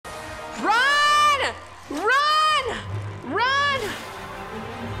Run! Run! Run!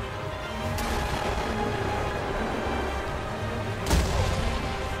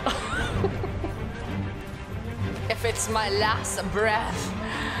 If it's my last breath,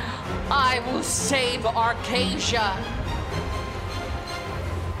 I will save Arcasia.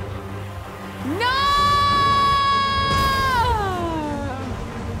 No!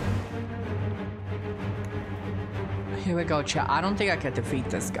 Here we go, chat. I don't think I can defeat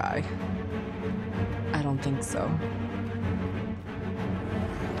this guy. I don't think so.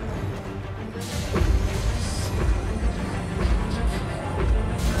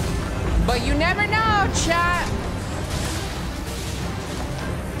 But you never know, chat.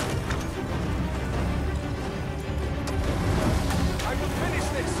 I will finish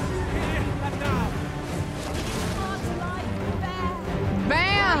this here and now.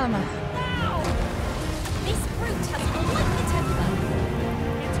 Bam! Now! This brute has a lovely temper.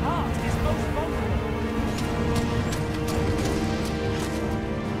 Its heart is most vulnerable.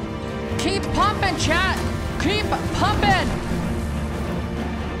 Keep pumping, chat. Keep pumping.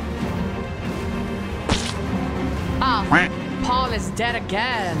 Ah, Paul is dead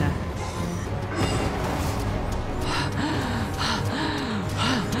again.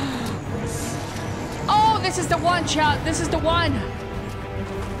 Oh, this is the one, chat. This is the one.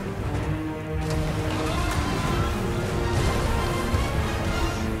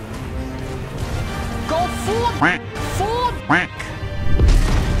 Go full.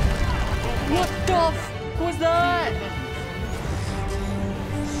 What the f was that?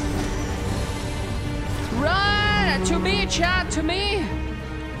 Run! To me, chat, to me!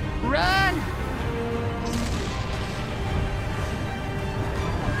 Run!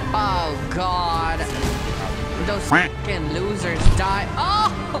 Oh, God. Those fucking losers die.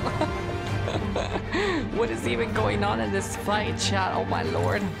 Oh! What is even going on in this fight, chat? Oh, my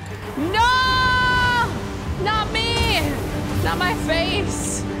Lord. No! Not me! Not my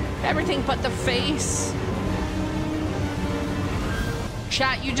face! Everything but the face.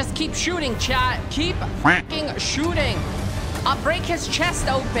 Chat, you just keep shooting, chat. Keep fucking shooting. I'll break his chest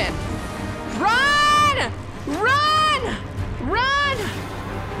open. Run! Run! Run!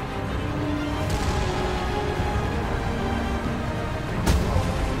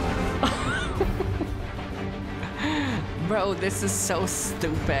 Bro, this is so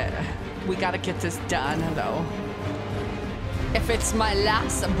stupid. We gotta get this done, though. If it's my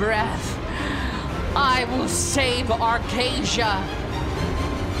last breath, I will save Arcasia.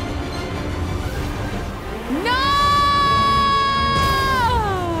 No!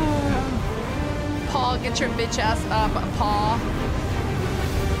 Paul, get your bitch ass up, Paul.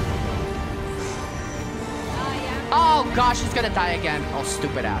 Oh gosh, he's gonna die again. Oh,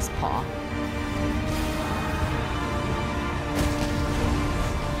 stupid ass Paul.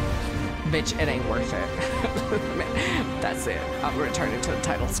 Bitch, it ain't worth it. That's it. I'm returning to the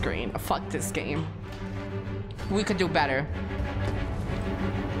title screen. Fuck this game. We could do better.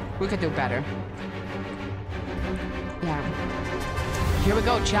 We could do better. Yeah. Here we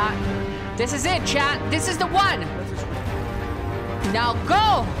go, chat. This is it, chat. This is the one. Now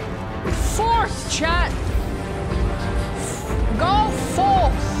go. Forth, chat. Go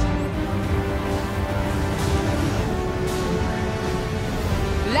forth.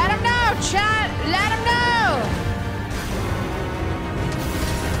 Let him know, chat. Let him know.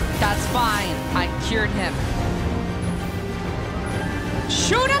 That's fine. I cured him.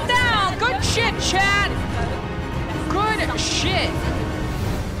 Shoot him down. Good shit, chat. Good shit.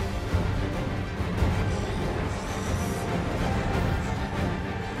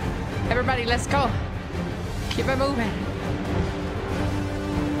 Everybody, let's go. Keep it moving.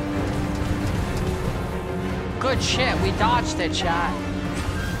 Good shit. We dodged it, chat.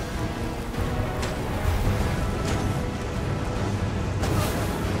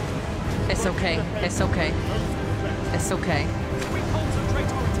 It's okay. It's okay. It's okay. We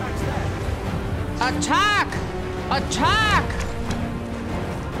concentrate our attacks there. Attack! Attack!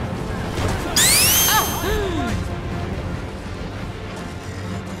 Oh.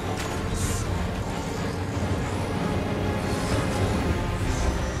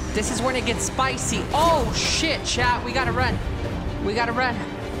 This is when it gets spicy. Oh shit, chat. We gotta run. We gotta run.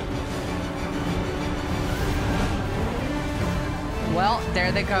 Well,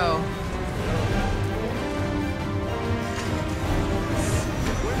 there they go.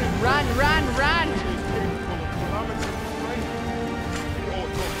 Run, run, run!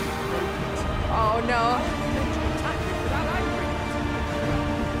 Oh no.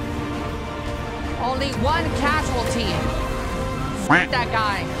 Only one casualty. F that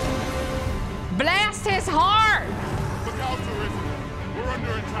guy. Blast his heart!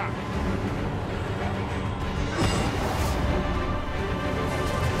 under attack.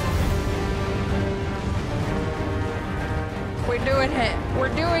 We're doing it.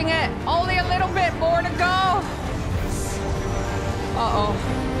 We're doing it. Only a little bit more to go. Uh-oh.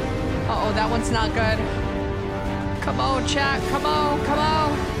 Uh-oh, that one's not good. Come on, chat. Come on, come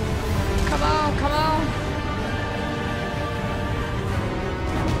on. Come on, come on.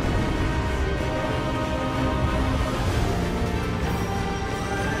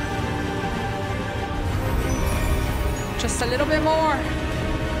 Just a little bit more.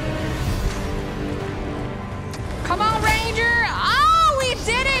 Come on, Ranger. Oh, we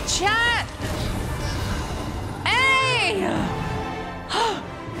did it, chat. Hey.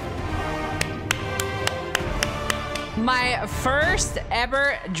 My first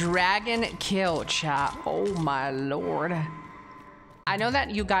ever dragon kill, chat. Oh my lord. I know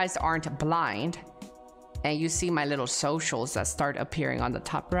that you guys aren't blind and you see my little socials that start appearing on the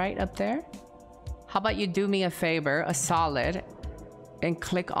top right up there. How about you do me a favor, a solid, and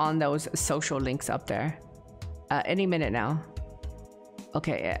click on those social links up there. Any minute now.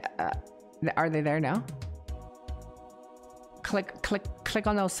 Okay, are they there now? Click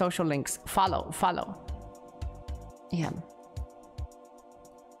on those social links. Follow. Yeah.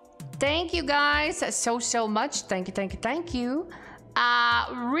 Thank you guys so much. Thank you.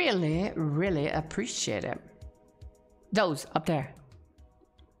 Really appreciate it. Those up there.